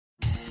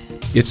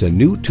It's a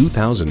new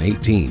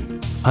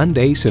 2018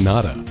 Hyundai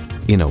Sonata.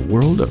 In a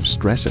world of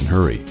stress and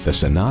hurry, the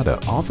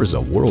Sonata offers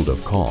a world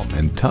of calm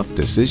and tough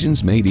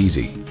decisions made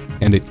easy.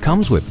 And it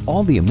comes with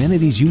all the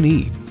amenities you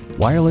need: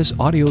 wireless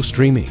audio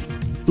streaming,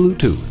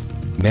 Bluetooth,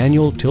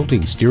 manual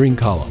tilting steering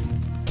column,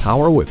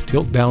 power with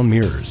tilt-down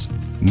mirrors,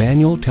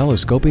 manual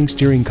telescoping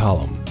steering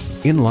column,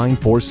 inline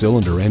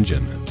 4-cylinder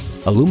engine,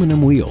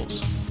 aluminum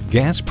wheels,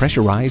 gas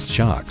pressurized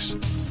shocks,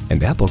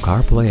 and Apple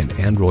CarPlay and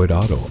Android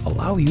Auto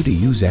allow you to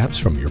use apps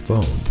from your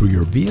phone through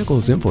your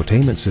vehicle's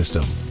infotainment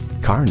system.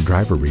 Car and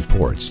driver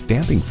reports,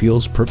 damping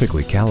feels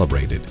perfectly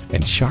calibrated,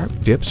 and sharp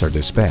dips are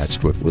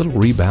dispatched with little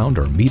rebound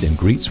or meet and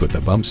greets with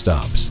the bump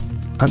stops.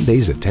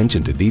 Hyundai's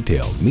attention to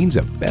detail means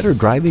a better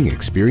driving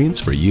experience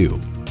for you.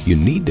 You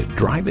need to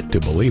drive it to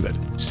believe it.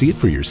 See it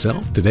for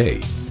yourself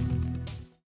today.